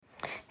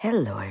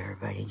Hello,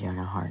 everybody.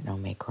 Jonah Hart, no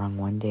make wrong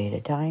one day at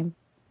a time.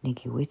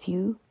 Nikki with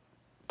you.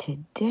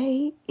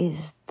 Today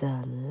is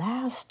the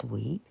last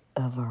week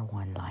of our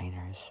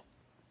one-liners.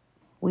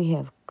 We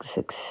have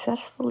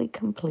successfully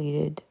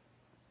completed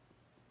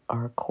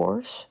our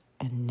course,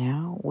 and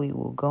now we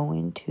will go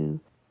into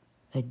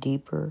a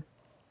deeper,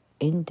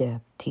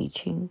 in-depth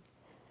teaching.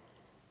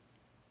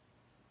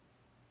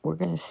 We're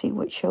going to see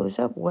what shows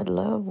up, what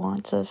love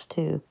wants us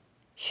to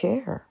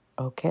share,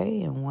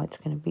 okay? And what's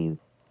going to be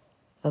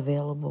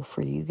available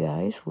for you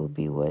guys will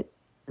be what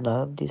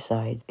love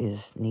decides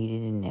is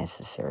needed and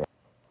necessary.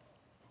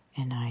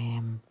 And I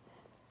am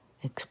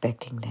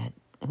expecting that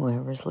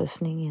whoever's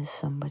listening is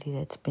somebody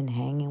that's been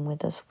hanging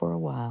with us for a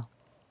while.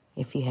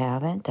 If you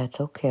haven't,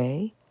 that's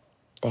okay.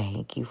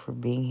 Thank you for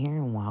being here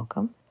and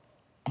welcome.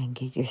 And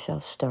get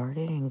yourself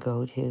started and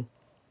go to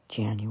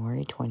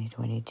January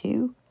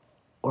 2022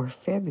 or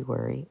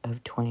February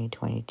of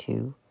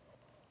 2022.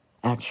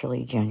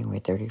 Actually, January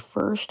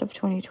 31st of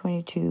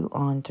 2022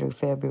 on through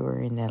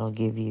February, and that'll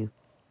give you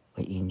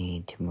what you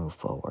need to move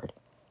forward.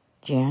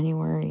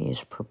 January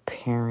is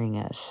preparing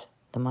us.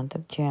 The month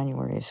of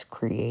January is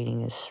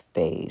creating a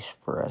space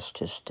for us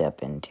to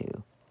step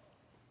into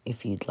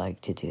if you'd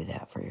like to do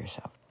that for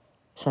yourself.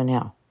 So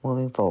now,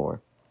 moving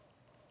forward.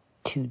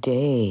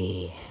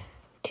 Today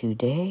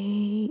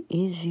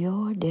is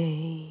your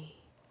day.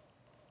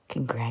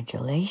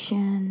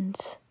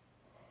 Congratulations.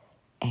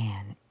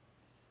 And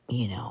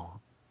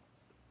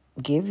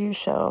give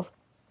yourself,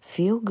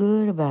 feel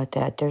good about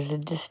that. There's a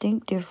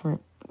distinct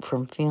difference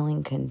from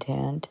feeling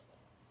content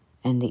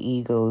and the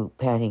ego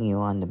patting you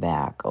on the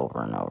back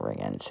over and over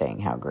again, saying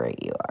how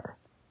great you are.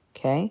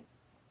 Okay?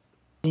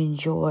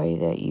 Enjoy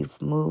that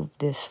you've moved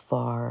this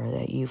far,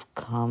 that you've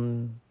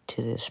come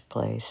to this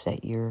place,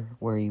 that you're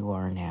where you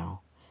are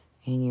now,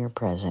 in your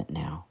present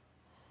now.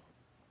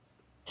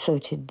 So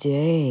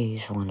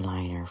today's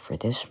one-liner for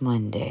this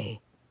Monday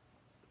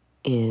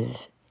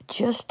is,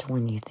 just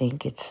when you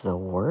think it's the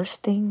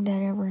worst thing that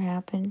ever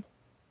happened,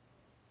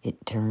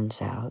 it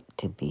turns out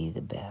to be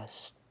the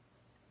best.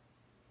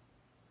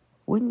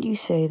 Wouldn't you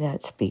say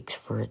that speaks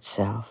for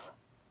itself?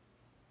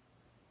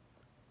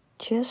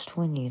 Just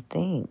when you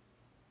think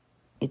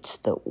it's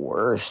the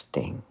worst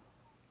thing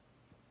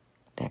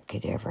that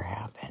could ever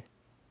happen,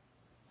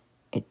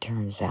 it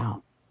turns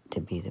out to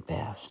be the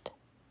best.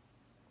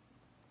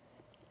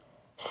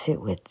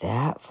 Sit with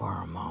that for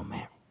a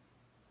moment.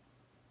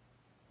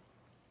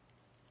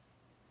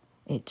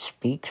 It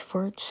speaks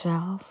for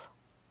itself.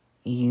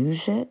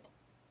 Use it,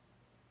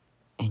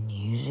 and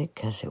use it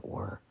because it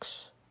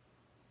works.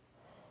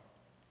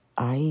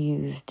 I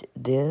used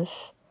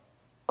this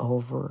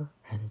over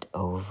and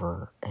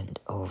over and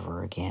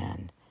over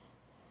again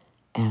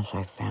as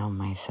I found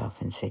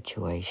myself in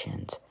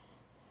situations,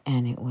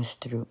 and it was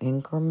through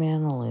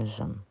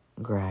incrementalism,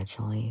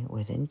 gradually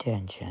with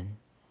intention,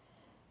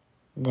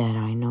 that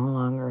I no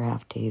longer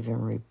have to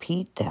even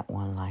repeat that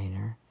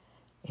one-liner.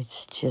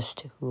 It's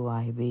just who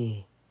I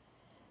be.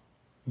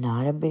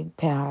 Not a big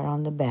pat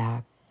on the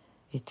back.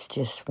 It's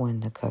just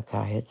when the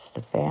caca hits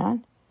the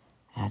fan,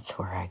 that's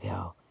where I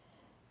go.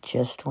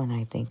 Just when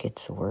I think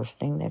it's the worst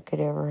thing that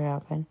could ever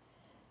happen,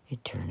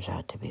 it turns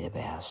out to be the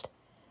best.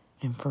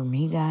 And for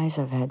me, guys,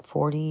 I've had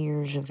 40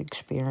 years of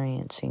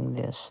experiencing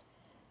this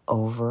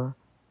over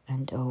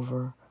and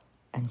over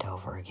and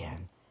over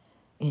again.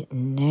 It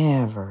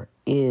never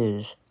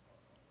is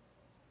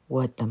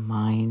what the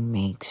mind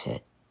makes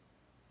it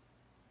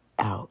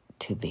out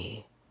to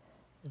be.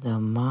 The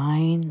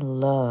mind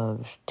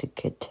loves to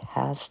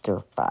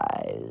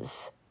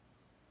catastrophize.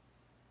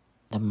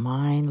 The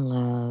mind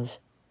loves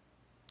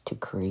to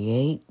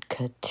create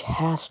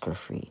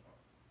catastrophe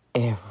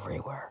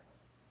everywhere,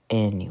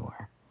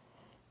 anywhere.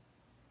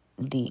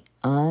 The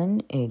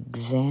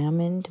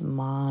unexamined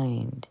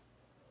mind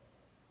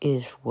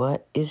is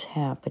what is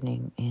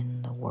happening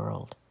in the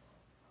world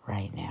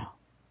right now.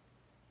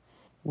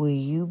 Will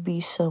you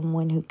be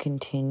someone who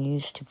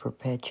continues to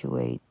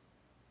perpetuate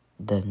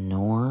the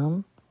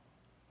norm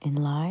in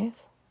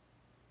life?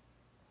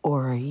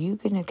 Or are you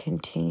going to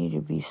continue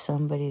to be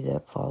somebody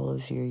that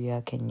follows your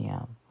yuck and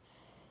yum?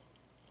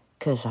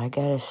 Because I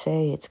got to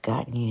say, it's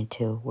gotten you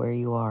to where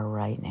you are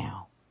right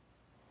now.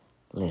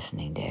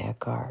 Listening to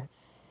Eckhart,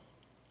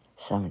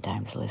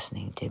 sometimes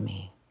listening to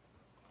me.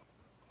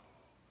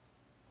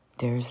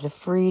 There's the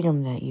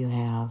freedom that you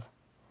have,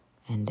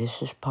 and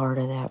this is part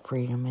of that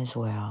freedom as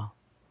well.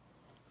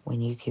 When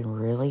you can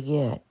really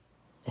get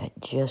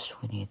that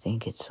just when you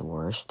think it's the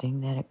worst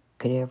thing that it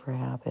could ever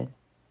happen,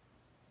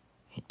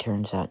 it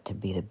turns out to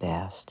be the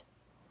best.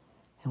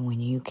 And when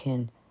you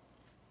can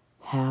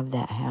have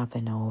that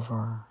happen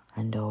over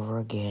and over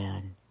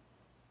again,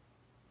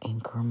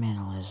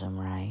 incrementalism,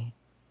 right?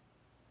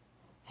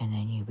 And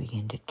then you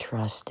begin to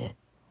trust it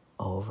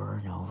over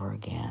and over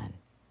again.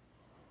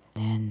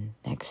 Then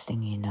next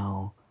thing you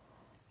know,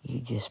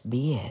 you just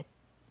be it.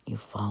 You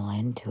fall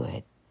into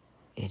it.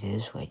 It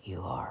is what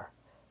you are.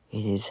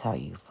 It is how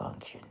you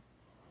function.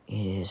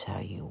 It is how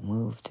you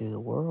move through the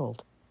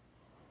world.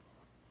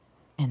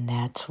 And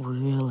that's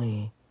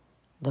really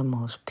the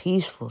most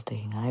peaceful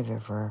thing I've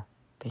ever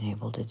been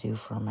able to do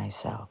for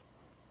myself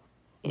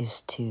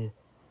is to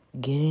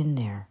get in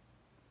there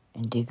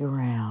and dig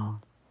around.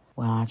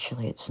 Well,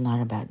 actually, it's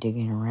not about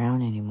digging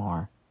around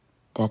anymore.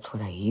 That's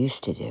what I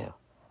used to do.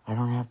 I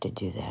don't have to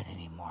do that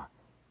anymore.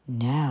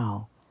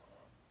 Now,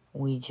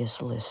 we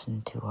just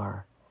listen to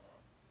our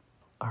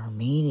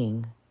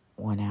meeting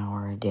 1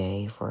 hour a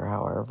day for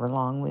however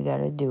long we got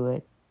to do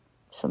it.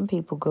 Some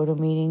people go to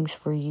meetings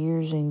for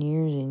years and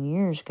years and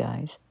years,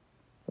 guys.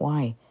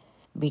 Why?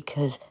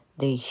 Because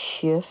they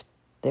shift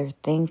their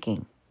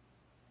thinking.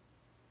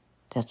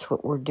 That's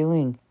what we're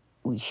doing.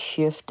 We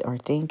shift our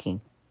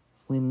thinking.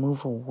 We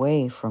move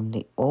away from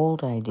the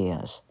old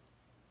ideas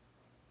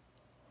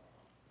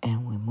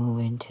and we move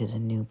into the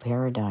new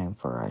paradigm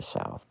for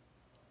ourselves.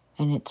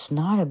 And it's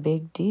not a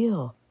big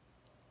deal.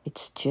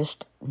 It's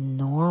just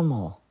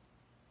normal.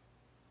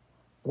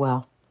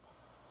 Well,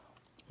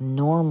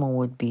 normal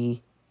would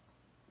be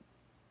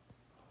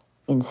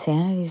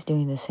insanity is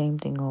doing the same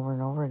thing over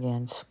and over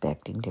again,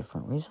 expecting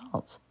different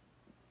results.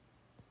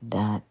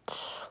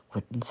 That's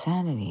what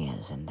insanity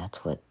is, and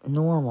that's what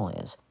normal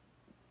is.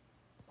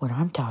 What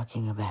I'm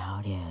talking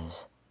about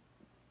is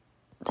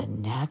the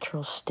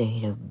natural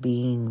state of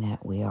being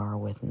that we are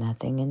with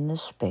nothing in the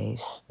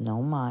space,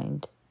 no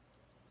mind,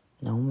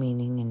 no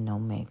meaning, and no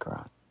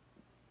maker.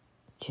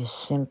 Just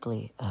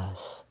simply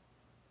us,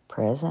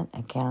 present,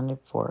 accounted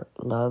for,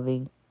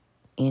 loving,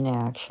 in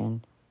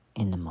action,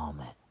 in the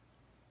moment.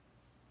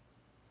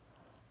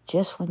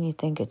 Just when you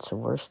think it's the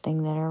worst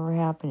thing that ever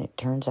happened, it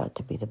turns out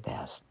to be the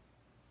best.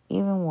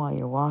 Even while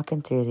you're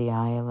walking through the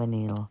eye of a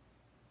needle,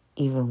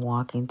 even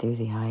walking through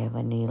the eye of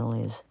a needle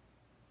is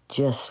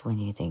just when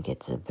you think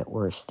it's the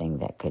worst thing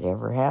that could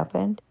ever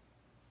happen,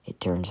 it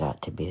turns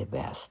out to be the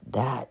best.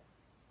 That's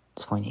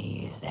when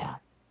you use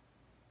that.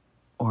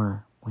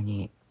 Or when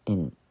you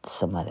in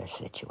some other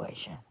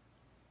situation.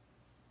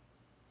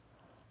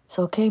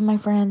 So, okay, my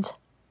friends,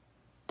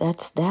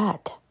 that's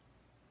that.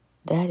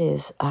 That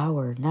is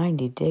our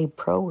 90-day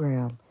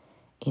program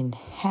in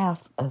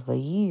half of a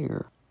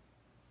year.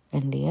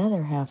 And the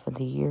other half of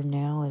the year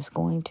now is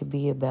going to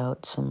be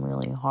about some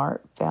really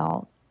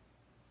heartfelt,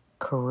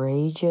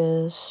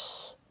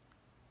 courageous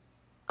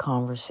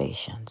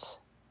conversations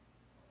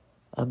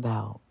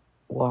about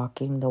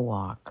walking the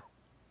walk,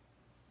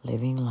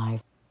 living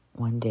life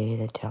one day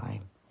at a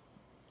time.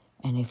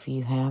 And if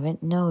you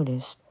haven't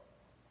noticed,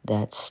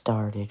 that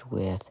started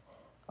with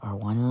our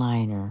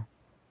one-liner,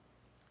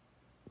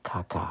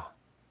 caca.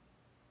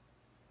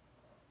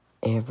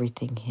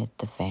 Everything hit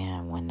the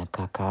fan. When the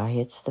caca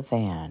hits the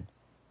fan,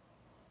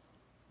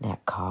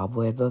 that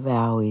cobweb of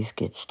owies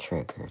gets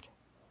triggered.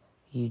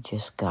 You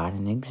just got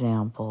an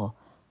example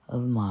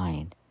of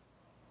mine.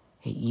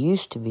 It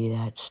used to be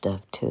that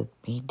stuff took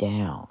me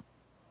down.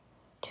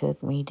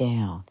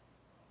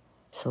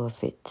 So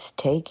if it's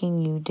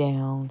taking you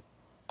down,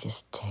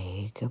 just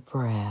take a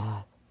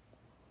breath.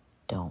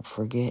 Don't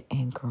forget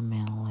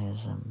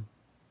incrementalism.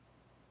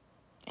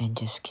 And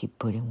just keep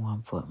putting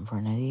one foot in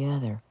front of the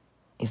other.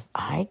 If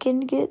I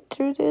can get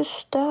through this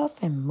stuff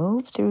and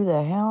move through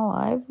the hell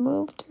I've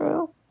moved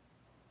through,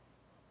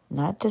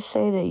 not to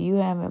say that you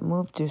haven't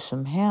moved through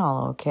some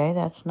hell, okay?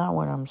 That's not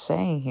what I'm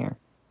saying here.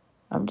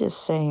 I'm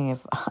just saying if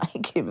I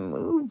can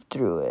move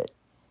through it,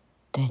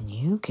 then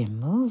you can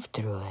move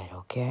through it,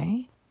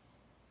 okay?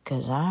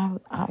 Because I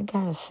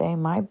gotta say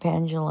my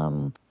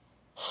pendulum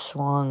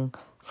swung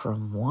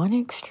from one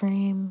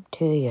extreme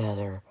to the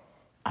other.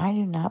 I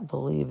do not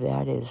believe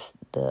that is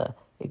the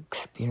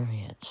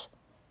experience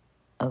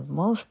of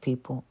most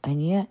people,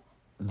 and yet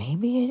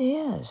maybe it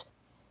is,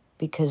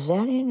 because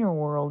that inner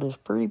world is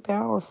pretty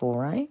powerful,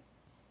 right?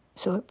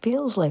 So it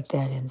feels like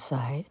that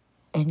inside,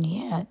 and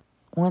yet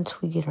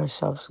once we get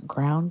ourselves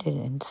grounded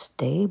and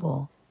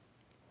stable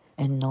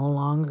and no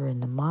longer in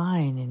the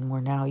mind, and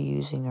we're now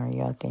using our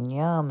yuck and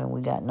yum, and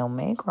we got no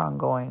macron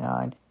going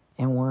on,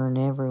 and we're in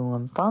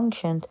everyone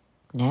functioned,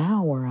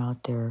 now we're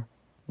out there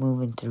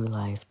moving through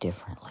life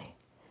differently.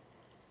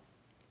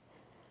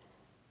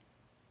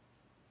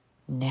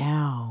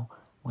 Now,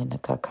 when the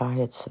caca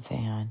hits the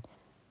fan,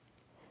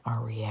 our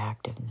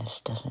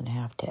reactiveness doesn't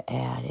have to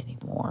add any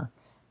more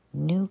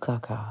new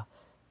caca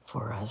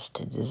for us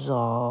to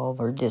dissolve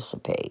or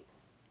dissipate,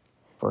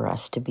 for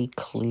us to be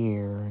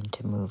clear and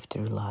to move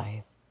through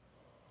life.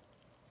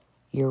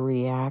 Your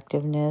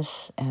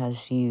reactiveness,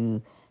 as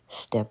you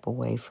step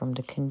away from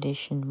the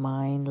conditioned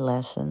mind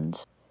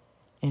lessons,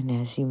 and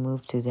as you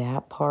move through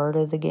that part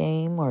of the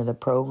game or the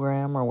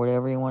program or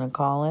whatever you want to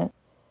call it,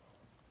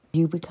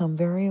 you become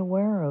very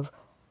aware of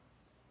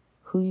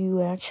who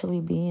you actually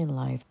be in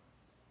life.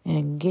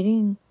 And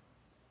getting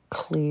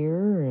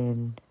clear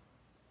and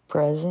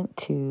present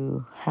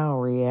to how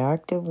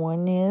reactive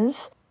one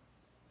is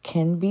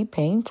can be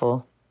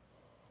painful.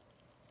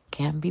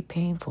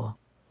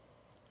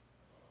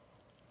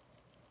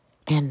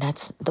 And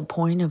that's the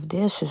point of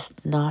this, is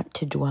not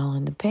to dwell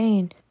in the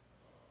pain,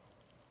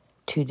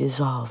 to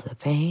dissolve the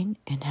pain.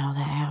 And how that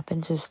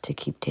happens is to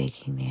keep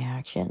taking the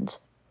actions,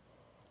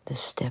 the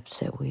steps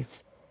that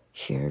we've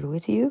shared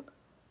with you,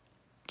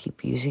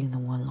 Keep using the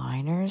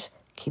one-liners.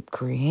 Keep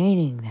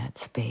creating that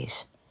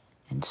space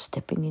and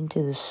stepping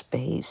into the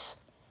space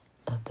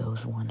of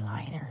those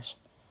one-liners.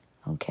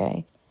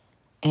 Okay?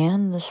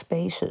 And the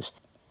spaces.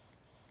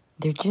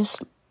 They're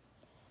just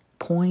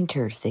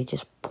pointers. They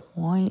just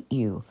point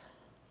you.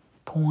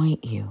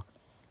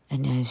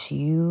 And as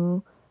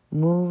you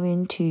move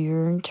into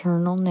your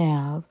internal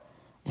nav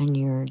and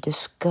you're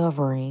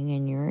discovering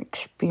and you're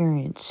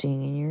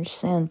experiencing and you're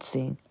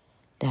sensing,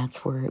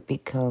 that's where it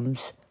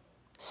becomes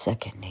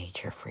second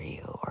nature for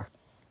you. Or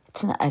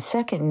it's not, a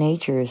second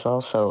nature is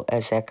also,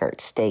 as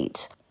Eckhart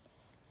states,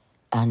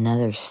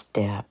 another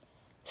step.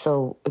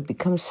 So it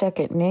becomes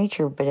second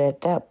nature, but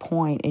at that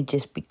point it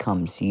just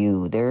becomes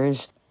you.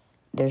 There's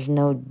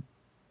no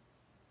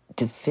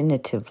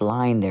definitive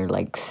line there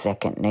like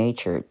second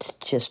nature. It's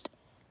just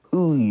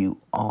who you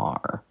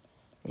are.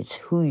 It's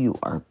who you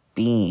are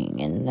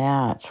being, and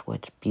that's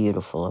what's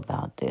beautiful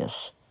about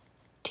this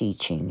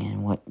teaching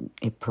and what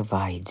it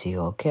provides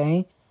you,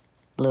 okay?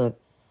 Look,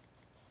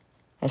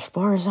 as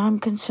far as I'm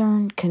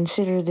concerned,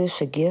 consider this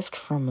a gift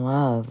from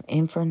love,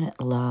 infinite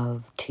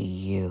love to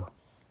you.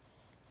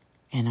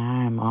 And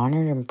I am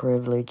honored and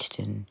privileged,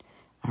 and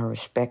I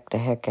respect the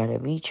heck out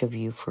of each of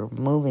you for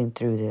moving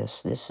through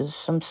this. This is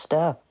some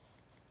stuff.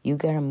 You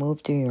got to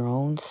move through your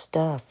own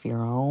stuff,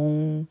 your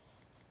own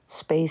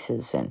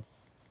spaces, and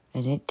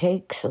it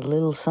takes a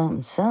little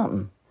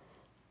something.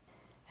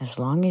 As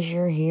long as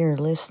you're here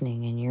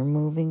listening and you're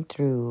moving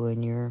through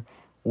and you're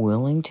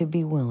willing to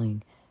be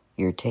willing,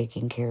 you're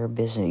taking care of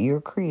business. You're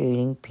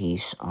creating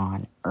peace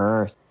on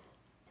earth.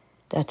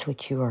 That's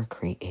what you are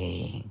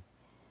creating.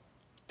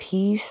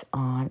 Peace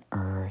on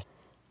earth.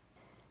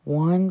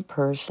 One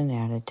person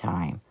at a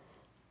time.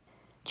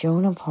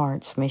 Joan of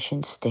Arc's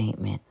mission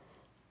statement.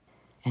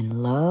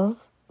 And love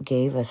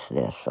gave us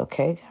this,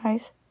 okay,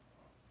 guys?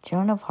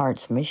 Joan of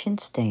Arc's mission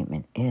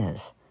statement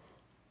is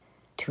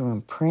to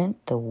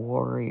imprint the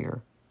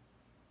warrior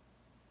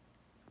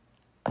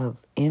of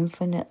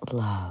infinite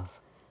love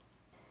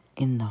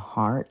in the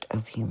heart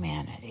of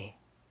humanity.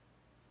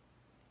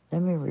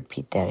 Let me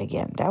repeat that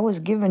again. That was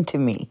given to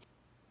me.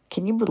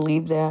 Can you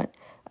believe that?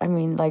 I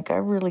mean, like, I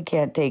really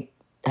can't take,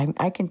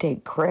 I can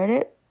take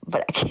credit,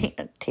 but I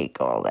can't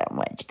take all that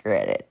much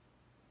credit.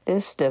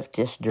 This stuff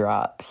just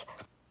drops.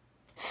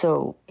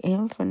 So,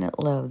 infinite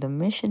love, the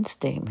mission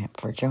statement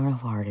for Joan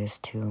of Arc is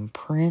to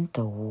imprint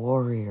the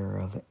warrior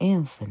of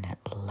infinite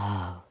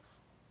love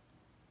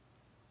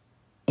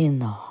in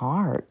the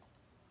heart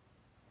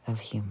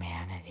of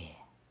humanity.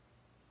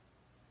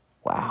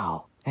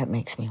 Wow, that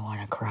makes me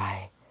want to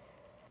cry.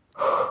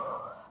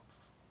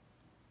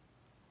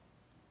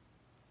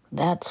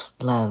 That's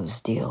love's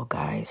deal,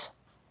 guys.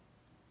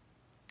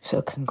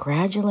 So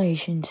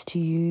congratulations to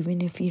you,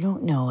 even if you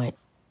don't know it.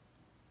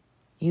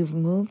 You've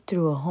moved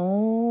through a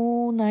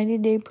whole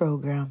 90-day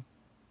program.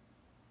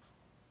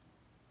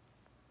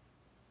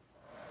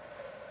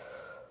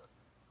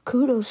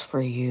 Kudos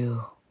for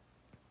you.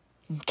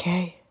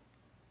 Okay?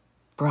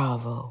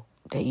 Bravo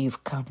that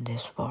you've come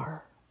this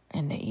far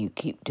and that you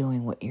keep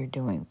doing what you're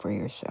doing for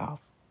yourself.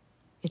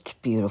 It's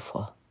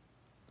beautiful.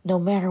 No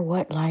matter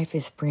what life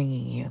is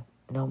bringing you,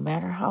 no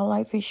matter how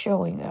life is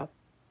showing up,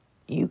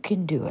 you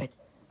can do it.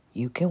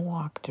 You can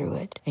walk through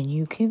it, and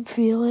you can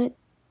feel it,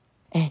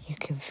 and you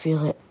can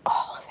feel it,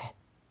 all of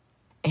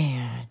it.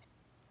 And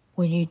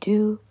when you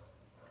do,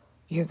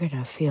 you're going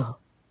to feel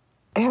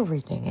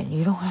everything, and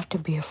you don't have to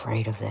be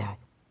afraid of that,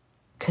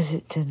 because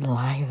it's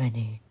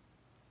enlivening.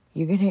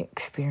 You're going to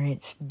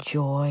experience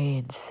joy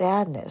and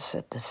sadness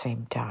at the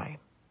same time,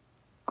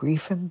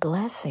 grief and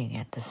blessing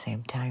at the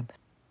same time.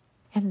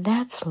 And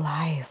that's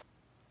life.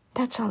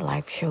 That's how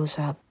life shows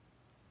up.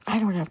 I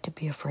don't have to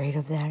be afraid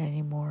of that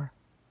anymore.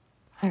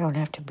 I don't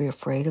have to be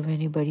afraid of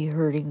anybody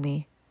hurting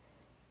me.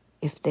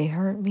 If they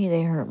hurt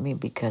me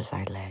because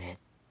I let it.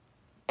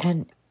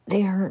 And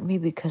they hurt me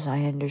because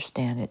I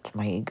understand it's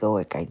my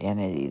egoic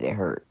identity they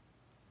hurt.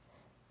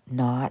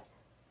 Not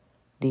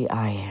the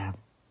I am.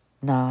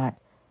 Not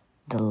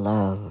the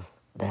love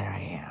that I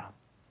am.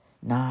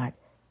 Not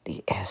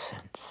the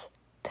essence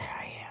that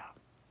I am.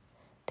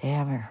 They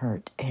haven't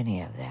hurt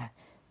any of that.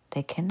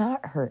 They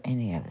cannot hurt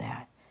any of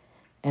that.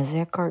 As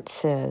Eckhart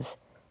says,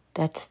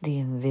 that's the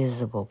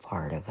invisible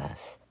part of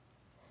us.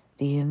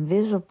 The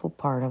invisible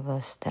part of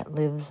us that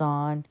lives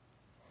on.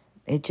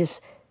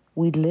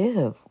 We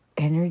live.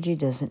 Energy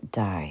doesn't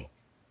die.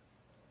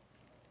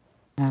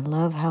 And I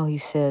love how he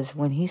says,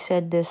 when he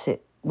said this,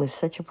 it was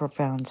such a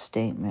profound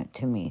statement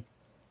to me.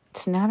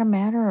 It's not a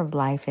matter of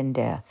life and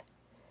death.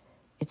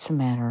 It's a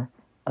matter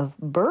of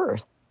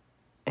birth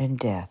and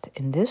death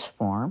in this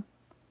form.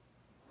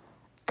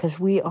 Because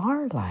we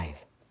are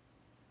life.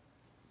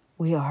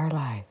 We are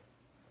life.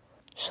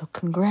 So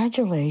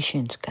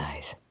congratulations,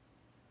 guys.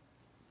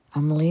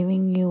 I'm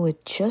leaving you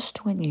with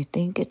just when you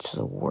think it's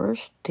the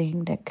worst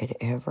thing that could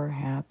ever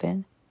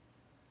happen,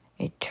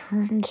 it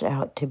turns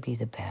out to be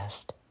the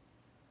best.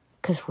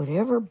 Because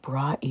whatever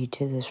brought you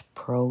to this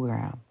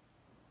program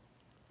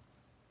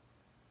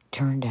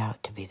turned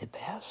out to be the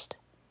best.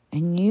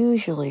 And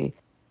usually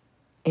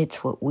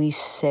It's what we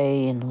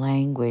say in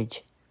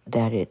language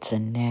that it's a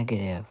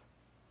negative.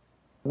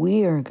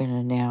 We are going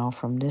to now,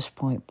 from this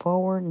point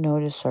forward,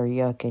 notice our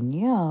yuck and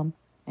yum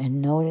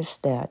and notice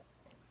that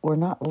we're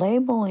not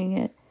labeling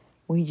it.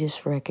 We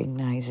just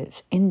recognize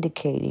it's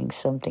indicating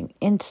something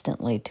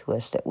instantly to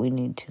us that we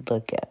need to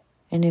look at.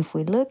 And if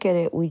we look at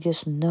it, we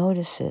just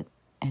notice it.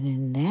 And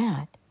in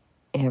that,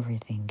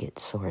 everything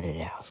gets sorted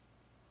out.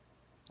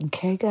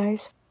 Okay,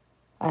 guys?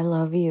 I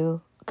love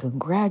you.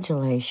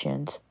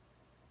 Congratulations.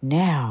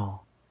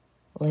 Now,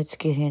 let's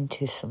get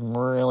into some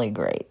really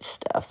great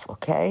stuff,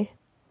 okay?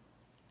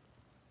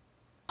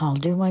 I'll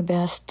do my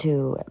best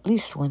to, at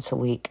least once a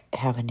week,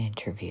 have an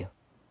interview.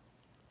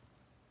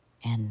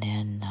 And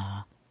then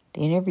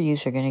the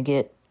interviews are going to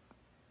get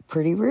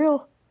pretty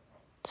real.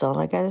 That's all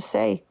I got to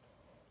say.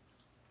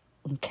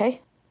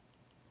 Okay?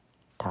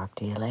 Talk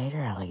to you later,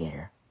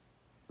 alligator.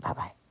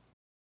 Bye-bye.